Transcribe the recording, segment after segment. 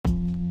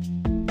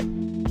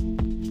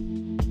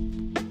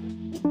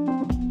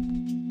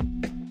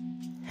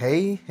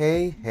Hey,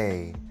 hey,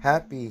 hey,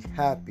 happy,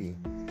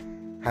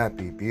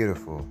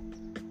 beautiful,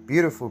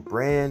 beautiful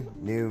brand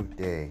new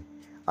day.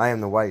 I am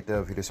the white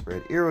dove here to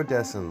spread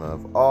iridescent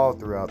love all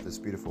throughout this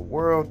beautiful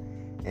world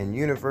and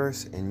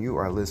universe, and you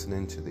are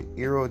listening to the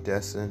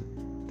Iridescent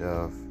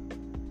Dove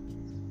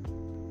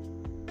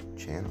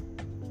channel.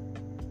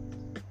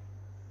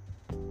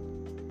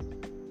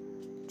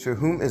 To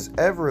whom is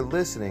ever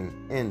listening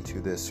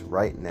into this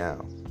right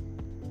now,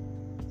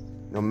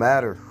 no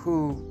matter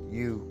who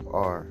you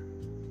are,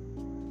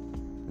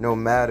 no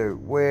matter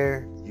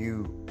where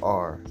you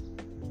are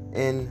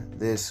in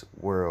this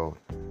world,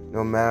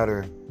 no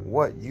matter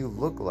what you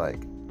look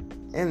like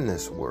in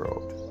this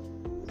world,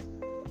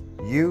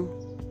 you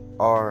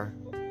are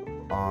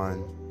on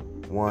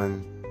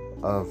one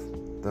of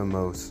the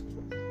most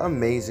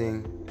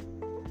amazing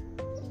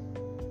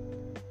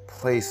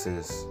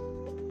places,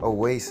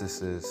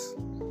 oases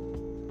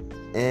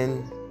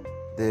in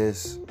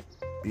this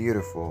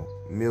beautiful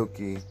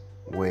Milky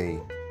Way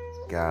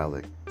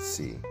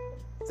galaxy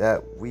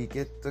that we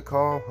get to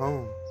call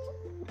home.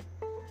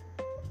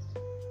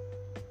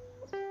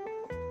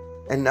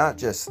 And not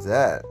just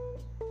that,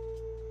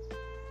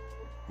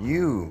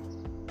 you,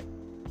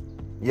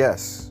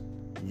 yes,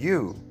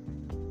 you,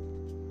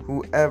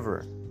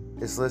 whoever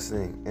is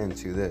listening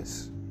into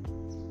this,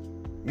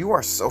 you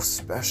are so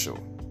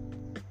special.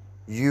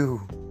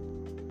 You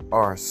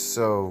are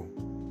so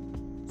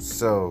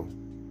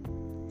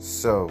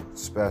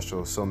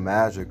special, so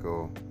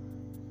magical,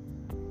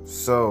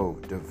 so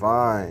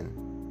divine,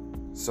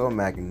 so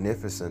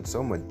magnificent,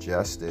 so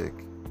majestic.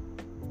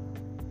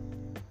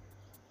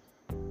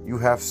 You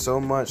have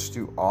so much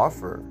to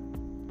offer.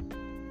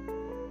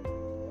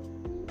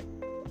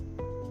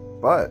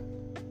 But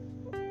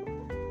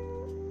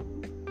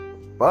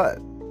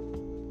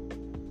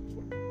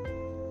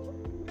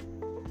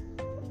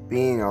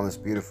being on this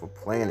beautiful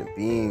planet,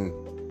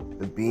 being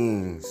the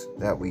beings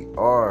that we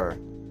are,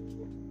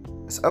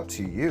 it's up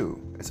to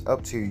you. It's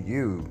up to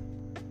you.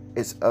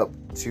 It's up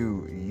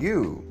to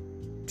you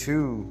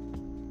to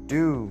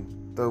do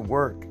the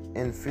work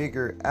and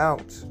figure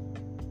out,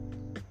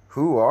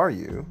 who are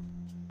you?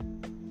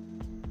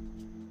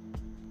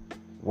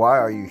 Why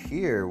are you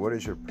here? What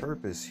is your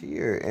purpose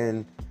here?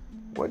 And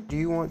what do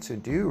you want to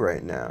do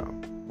right now?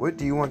 What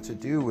do you want to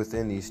do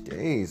within these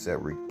days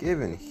that we're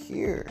given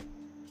here?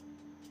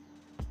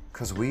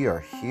 Because we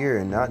are here,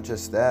 and not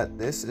just that,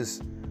 this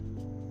is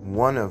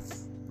one of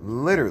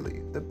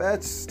literally the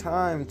best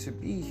time to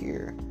be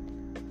here.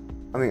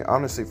 I mean,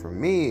 honestly, for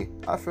me,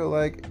 I feel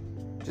like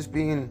just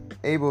being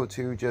able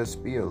to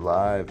just be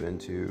alive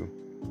and to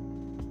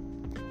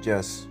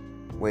just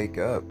wake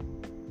up,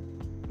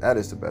 that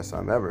is the best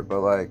time ever.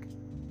 But like,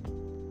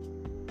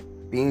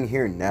 being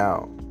here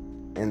now,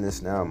 in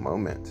this now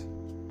moment,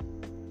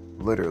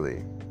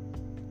 literally,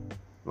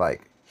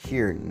 like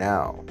here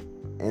now,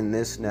 in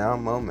this now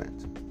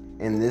moment,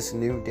 in this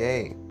new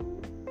day,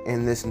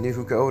 in this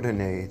new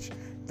golden age,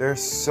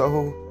 there's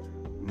so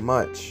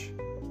much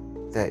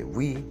that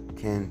we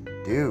can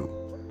do.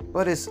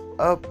 But it's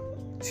up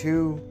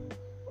to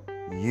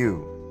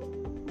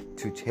you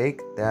to take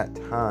that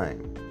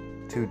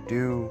time to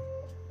do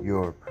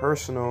your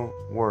personal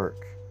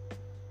work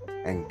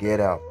and get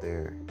out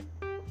there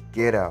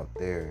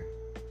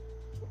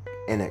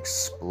and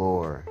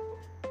explore.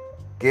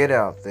 Get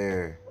out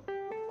there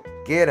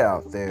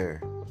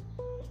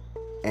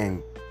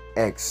and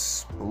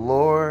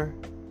explore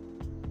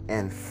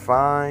and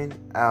find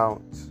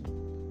out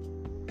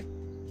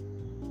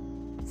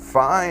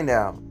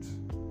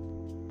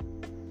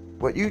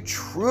what you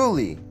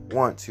truly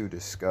want to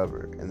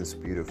discover in this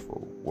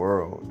beautiful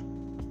world.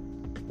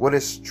 What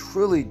is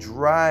truly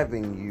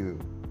driving you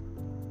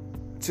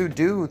to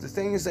do the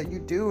things that you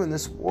do in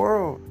this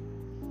world.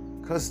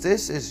 Because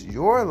this is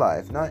your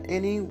life, not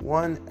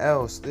anyone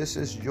else. This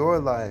is your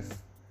life.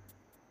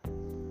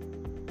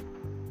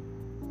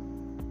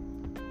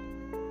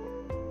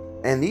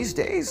 And these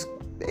days,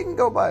 they can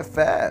go by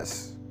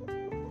fast.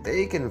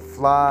 They can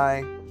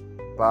fly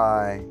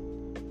by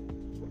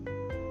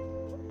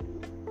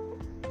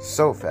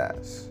so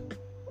fast.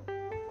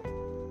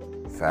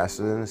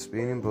 Faster than a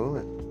speeding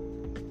bullet.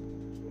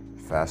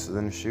 Faster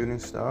than a shooting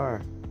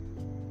star.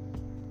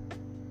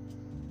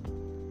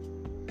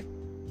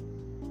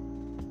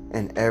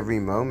 And every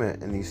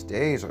moment in these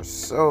days are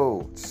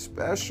so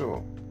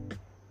special.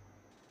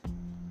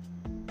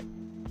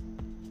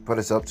 But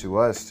it's up to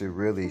us to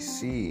really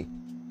see.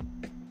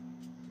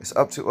 It's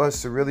up to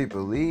us to really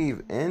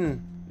believe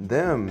in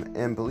them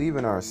and believe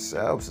in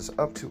ourselves. It's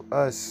up to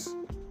us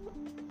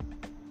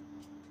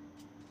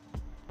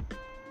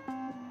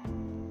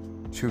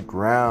to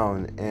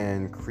ground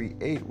and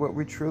create what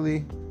we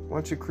truly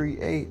want to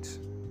create.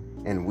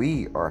 And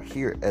we are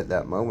here at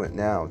that moment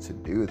now to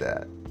do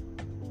that.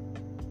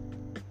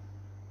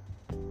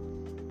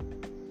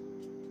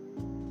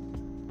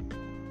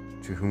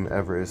 To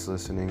whomever is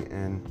listening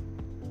in,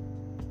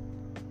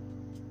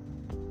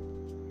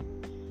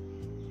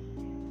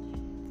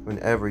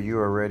 whenever you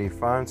are ready,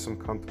 find some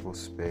comfortable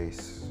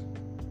space.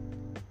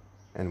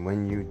 And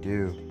when you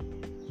do,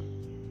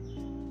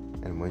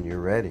 And when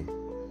you're ready,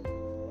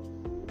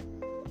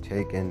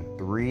 take in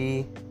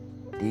 3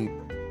 deep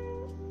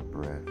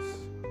breaths.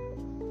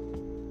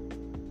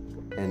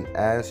 And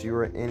as you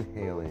are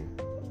inhaling,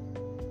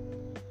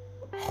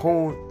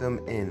 hold them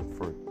in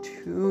for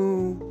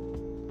 2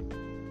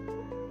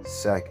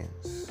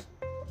 seconds.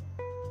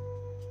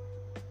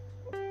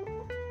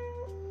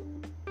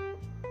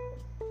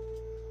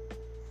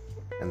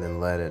 And then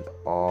let it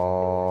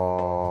all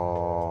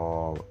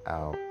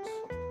out.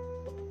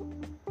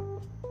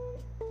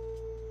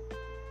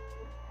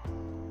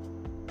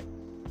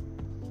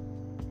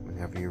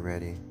 Whenever you're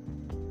ready,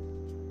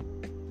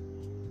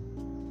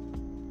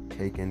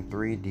 take in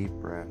 3 deep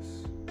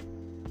breaths.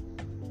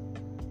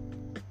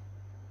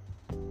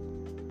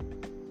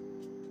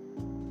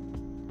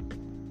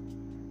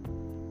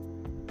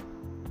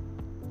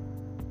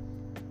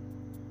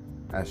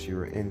 As you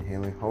are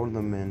inhaling, hold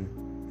them in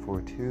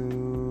for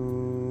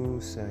 2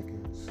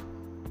 seconds.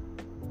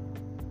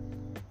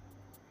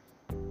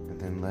 And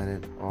then let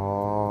it all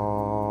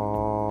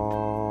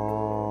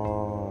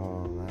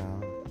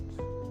out.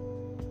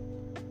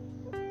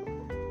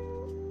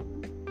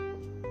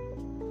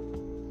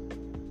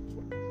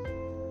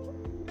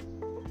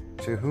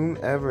 To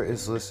whomever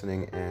is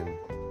listening in,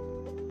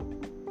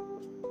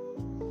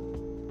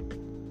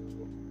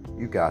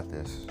 you got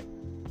this.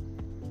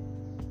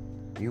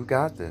 You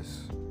got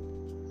this.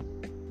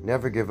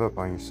 Never give up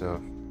on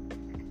yourself.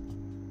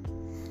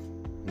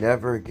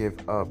 Never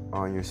give up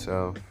on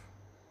yourself.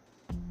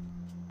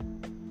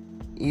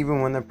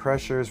 Even when the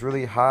pressure is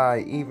really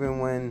high, even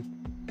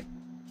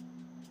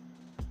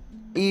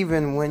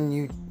when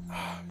you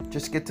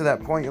just get to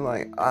that point, you're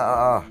like,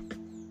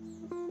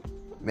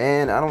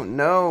 man, I don't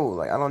know.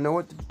 Like, I don't know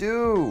what to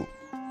do.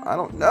 I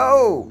don't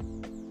know.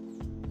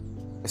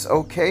 It's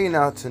okay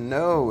not to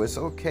know. It's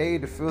okay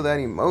to feel that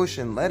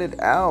emotion. Let it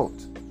out.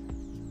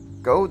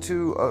 Go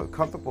to a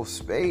comfortable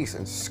space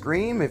and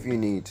scream if you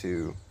need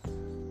to.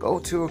 Go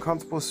to a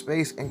comfortable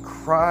space and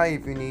cry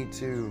if you need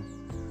to.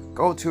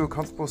 Go to a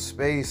comfortable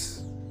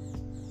space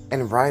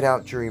and write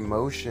out your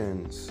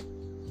emotions,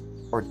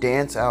 or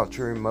dance out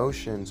your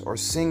emotions, or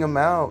sing them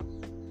out.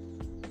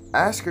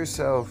 Ask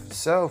yourself,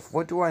 self,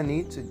 what do I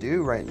need to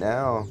do right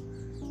now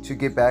to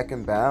get back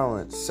in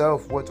balance?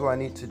 Self, what do I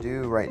need to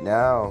do right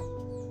now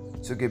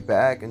to get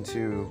back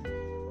into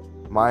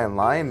my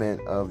alignment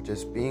of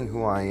just being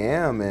who I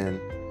am and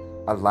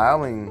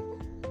allowing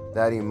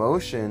that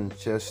emotion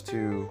just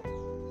to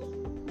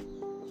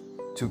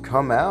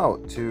come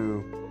out,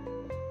 to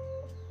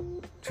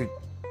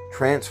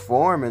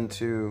transform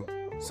into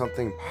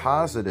something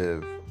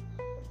positive.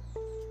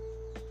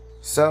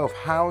 Self,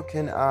 how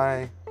can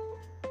I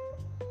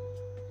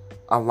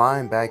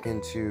align back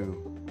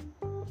into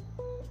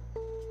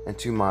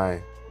my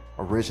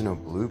original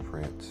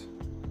blueprint?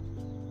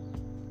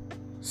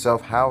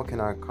 Self, how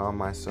can I calm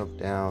myself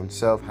down?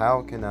 Self,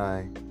 how can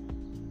I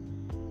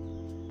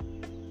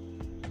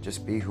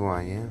just be who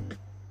I am?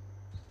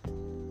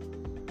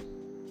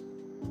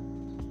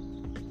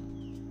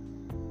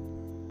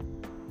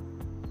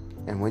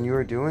 And when you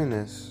are doing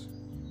this,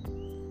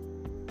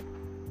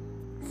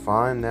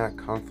 find that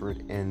comfort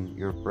in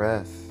your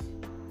breath.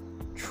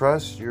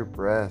 Trust your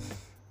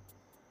breath.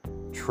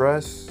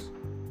 Trust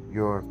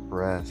your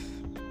breath.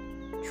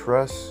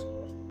 Trust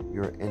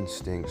your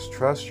instincts.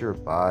 Trust your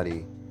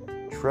body.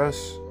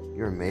 Trust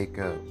your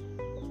makeup.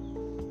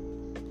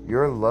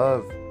 Your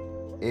love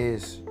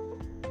is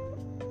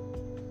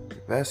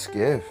your best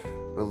gift.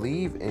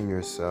 Believe in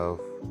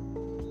yourself.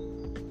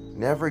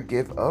 Never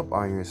give up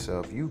on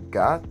yourself. You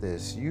got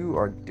this. You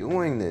are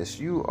doing this.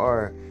 You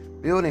are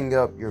building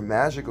up your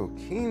magical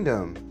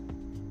kingdom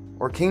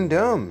or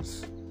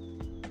kingdoms.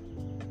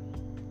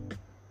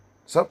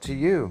 It's up to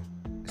you.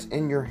 It's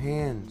in your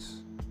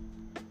hands.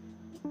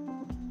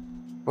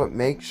 But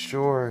make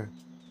sure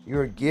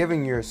you're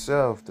giving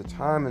yourself the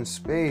time and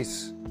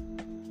space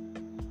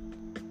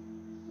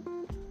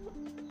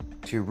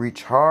to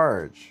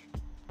recharge,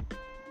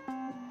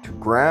 to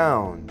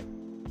ground,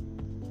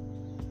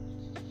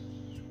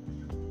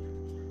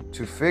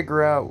 to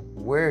figure out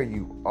where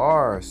you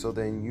are, so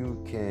then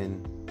you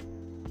can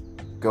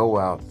go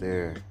out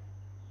there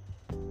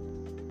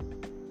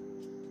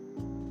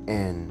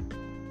and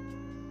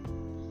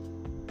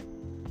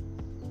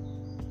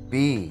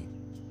be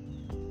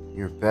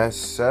your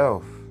best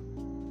self,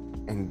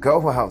 and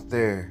go out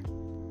there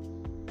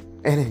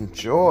and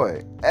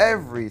enjoy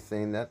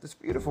everything that this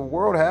beautiful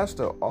world has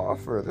to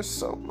offer. There's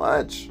so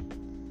much.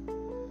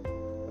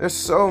 There's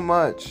so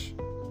much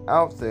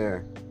out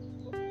there.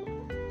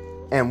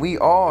 And we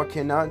all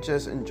cannot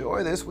just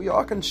enjoy this. We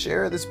all can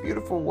share this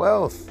beautiful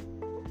wealth.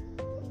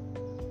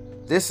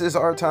 This is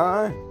our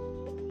time.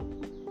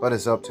 But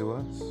it's up to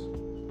us.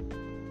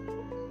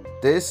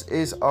 This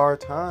is our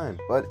time.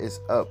 But it's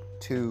up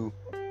to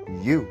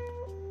you.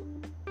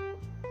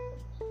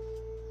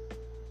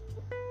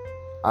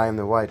 I am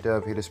the white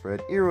dove, here to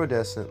spread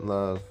iridescent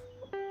love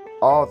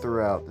all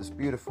throughout this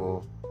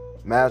beautiful,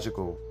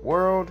 magical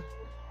world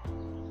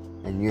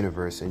and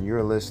universe. And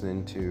you're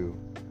listening to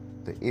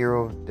the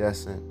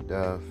iridescent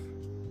dove.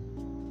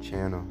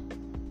 channel.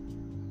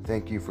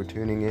 Thank you for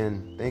tuning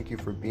in. Thank you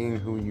for being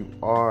who you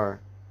are.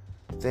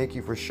 Thank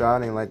you for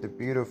shining like the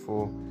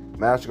beautiful,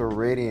 magical,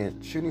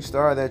 radiant shooting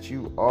star that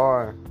you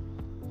are.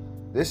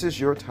 This is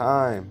your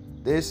time.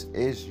 This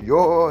is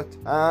your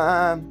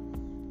time.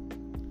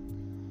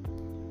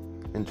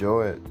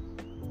 Enjoy it.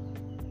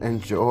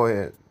 Enjoy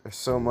it. There's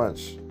so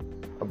much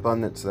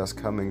abundance that's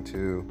coming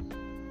to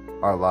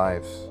our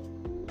lives.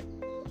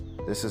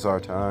 This is our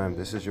time.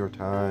 This is your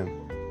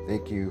time.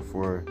 Thank you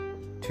for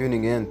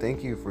tuning in.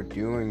 Thank you for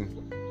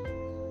doing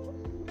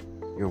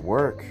your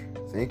work.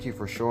 Thank you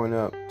for showing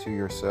up to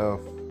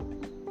yourself.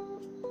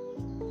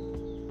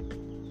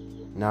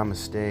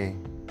 Namaste.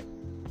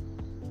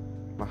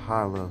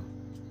 Mahalo.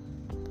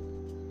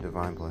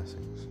 Divine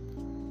blessing.